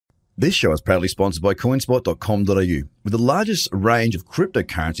This show is proudly sponsored by coinspot.com.au, with the largest range of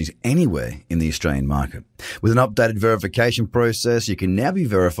cryptocurrencies anywhere in the Australian market. With an updated verification process, you can now be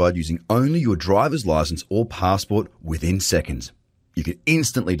verified using only your driver's license or passport within seconds. You can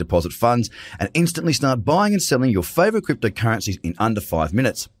instantly deposit funds and instantly start buying and selling your favorite cryptocurrencies in under 5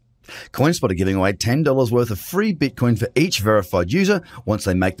 minutes. CoinSpot are giving away $10 worth of free Bitcoin for each verified user once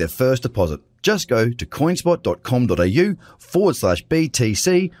they make their first deposit. Just go to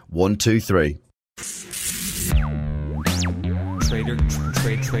coinspot.com.au/BTC123. Trader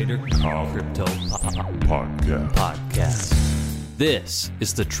Crypto Podcast. This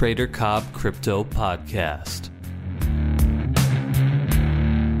is the Trader Cobb Crypto Podcast.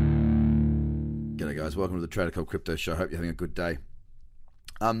 G'day guys, welcome to the Trader Cobb Crypto Show. Hope you're having a good day.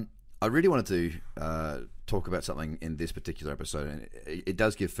 I really wanted to talk about something in this particular episode, and it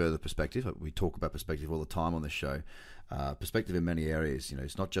does give further perspective. We talk about perspective all the time on this show. Perspective in many areas. You know,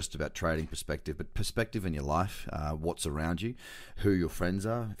 it's not just about trading perspective, but perspective in your life, what's around you, who your friends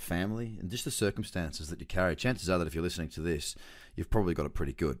are, family, and just the circumstances that you carry. Chances are that if you're listening to this, you've probably got it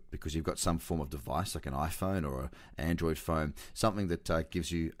pretty good because you've got some form of device like an iPhone or an Android phone, something that gives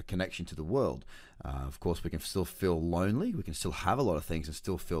you a connection to the world. Of course, we can still feel lonely. We can still have a lot of things and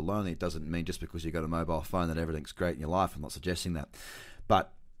still feel lonely. It doesn't mean just because you've got a mobile phone that everything's great in your life. I'm not suggesting that.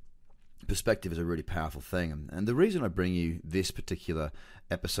 But perspective is a really powerful thing. And the reason I bring you this particular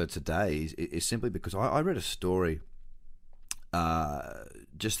episode today is simply because I read a story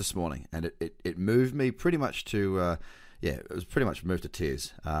just this morning, and it moved me pretty much to, it was pretty much moved to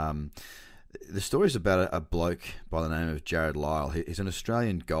tears. The story is about a bloke by the name of Jarrod Lyle. He's an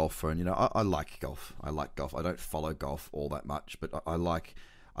Australian golfer, and I like golf. I like golf. I don't follow golf all that much, but I like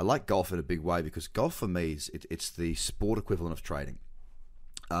golf in a big way because golf for me it's the sport equivalent of trading.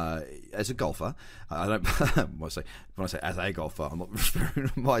 As a golfer, I don't when I say as a golfer, I'm not referring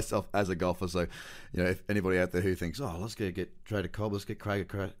to myself as a golfer. So, if anybody out there who thinks, let's go get Trader Cobb, let's get Craig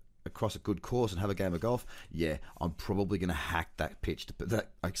across a good course and have a game of golf, I'm probably going to hack that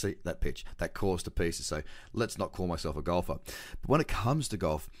course to pieces. So let's not call myself a golfer. But when it comes to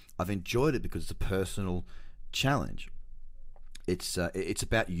golf, I've enjoyed it because it's a personal challenge. It's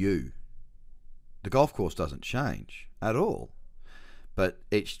about you. The golf course doesn't change at all, but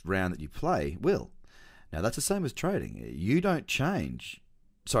each round that you play will. Now that's the same as trading. You don't change.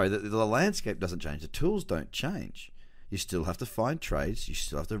 Sorry, the landscape doesn't change. The tools don't change. You still have to find trades, you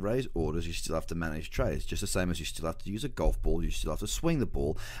still have to raise orders, you still have to manage trades, just the same as you still have to use a golf ball, you still have to swing the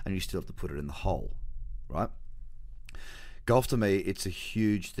ball, and you still have to put it in the hole, right? Golf, to me, it's a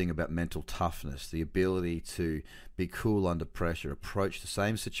huge thing about mental toughness, the ability to be cool under pressure, approach the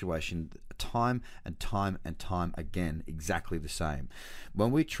same situation time and time and time again, exactly the same.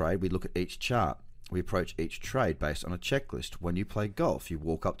 When we trade, we look at each chart. We approach each trade based on a checklist. When you play golf, you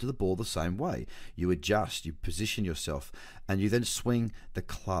walk up to the ball the same way. You adjust, you position yourself, and you then swing the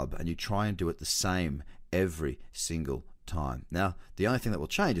club, and you try and do it the same every single time. Now, the only thing that will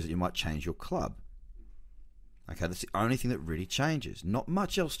change is that you might change your club. Okay, that's the only thing that really changes. Not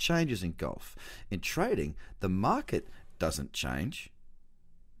much else changes in golf. In trading, the market doesn't change.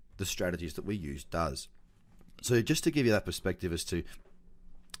 The strategies that we use does. So just to give you that perspective as to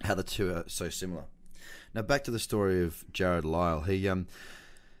how the two are so similar. Now back to the story of Jarrod Lyle. He's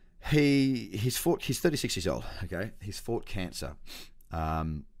 36 years old. Okay, he's fought cancer.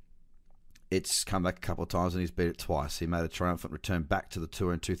 It's come back a couple of times and he's beat it twice. He made a triumphant return back to the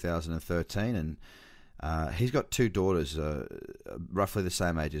tour in 2013, and he's got two daughters, roughly the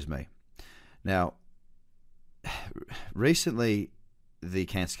same age as me. Now, recently the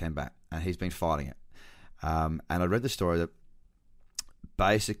cancer came back and he's been fighting it. And I read the story that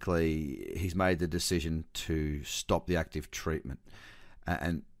basically he's made the decision to stop the active treatment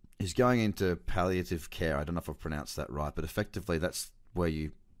and he's going into palliative care. I don't know if I've pronounced that right, but effectively that's where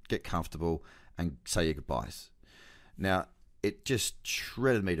you get comfortable and say your goodbyes. Now, it just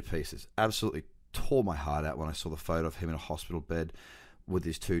shredded me to pieces. Absolutely tore my heart out when I saw the photo of him in a hospital bed with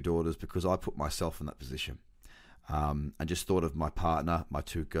his two daughters, because I put myself in that position and just thought of my partner, my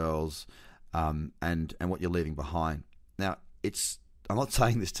two girls, and what you're leaving behind. Now, I'm not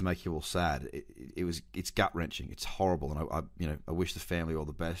saying this to make you all sad. It's gut wrenching. It's horrible, and I wish the family all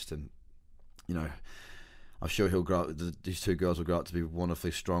the best. And I'm sure he'll grow up. These two girls will grow up to be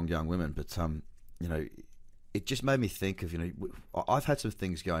wonderfully strong young women. But it just made me think of I've had some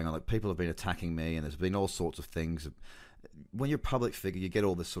things going on. Like people have been attacking me, and there's been all sorts of things. When you're a public figure, you get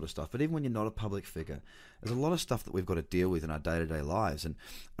all this sort of stuff. But even when you're not a public figure, there's a lot of stuff that we've got to deal with in our day-to-day lives, and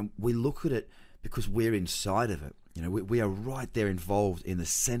we look at it because we're inside of it. We are right there involved in the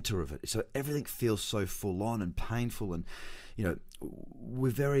center of it. So everything feels so full on and painful, and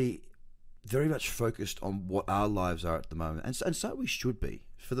we're very very much focused on what our lives are at the moment. And so we should be,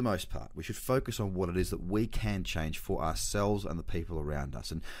 for the most part. We should focus on what it is that we can change for ourselves and the people around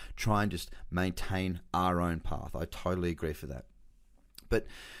us, and try and just maintain our own path. I totally agree for that. But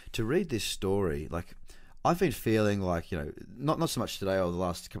to read this story, like, I've been feeling like, not so much today or the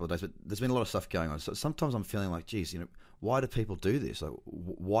last couple of days, but there's been a lot of stuff going on. So sometimes I'm feeling like, geez, why do people do this? Like,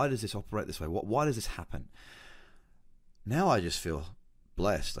 why does this operate this way? Why does this happen? Now I just feel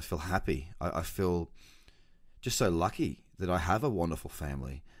blessed. I feel happy. I feel just so lucky that I have a wonderful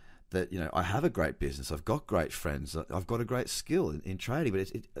family, that I have a great business. I've got great friends. I've got a great skill in trading. But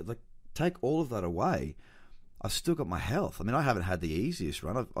it like, take all of that away, I've still got my health. I mean, I haven't had the easiest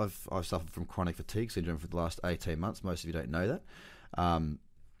run. I've suffered from chronic fatigue syndrome for the last 18 months. Most of you don't know that.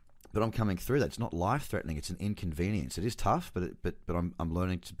 But I'm coming through that. It's not life-threatening. It's an inconvenience. It is tough, but I'm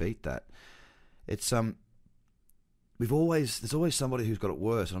learning to beat that. It's there's always somebody who's got it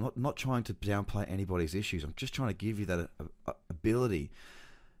worse. And I'm not trying to downplay anybody's issues. I'm just trying to give you that ability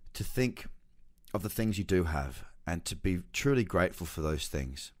to think of the things you do have and to be truly grateful for those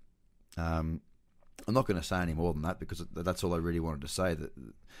things. I'm not going to say any more than that, because that's all I really wanted to say. That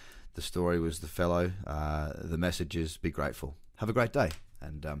the story was the fellow. The message is be grateful. Have a great day,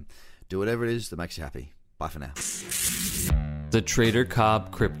 and do whatever it is that makes you happy. Bye for now. The Trader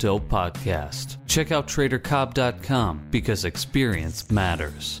Cobb Crypto Podcast. Check out TraderCobb.com, because experience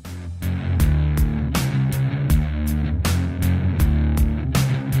matters.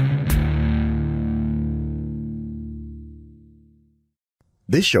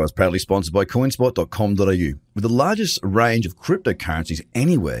 This show is proudly sponsored by Coinspot.com.au, with the largest range of cryptocurrencies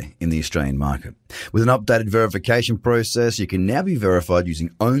anywhere in the Australian market. With an updated verification process, you can now be verified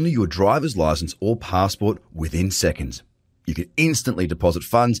using only your driver's license or passport within seconds. You can instantly deposit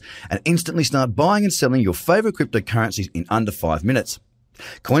funds and instantly start buying and selling your favorite cryptocurrencies in under 5 minutes.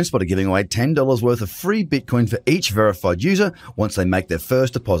 Coinspot are giving away $10 worth of free Bitcoin for each verified user once they make their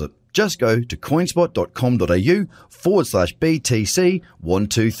first deposit. Just go to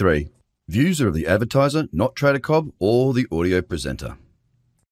coinspot.com.au/BTC123. Views are of the advertiser, not Trader Cobb or the audio presenter.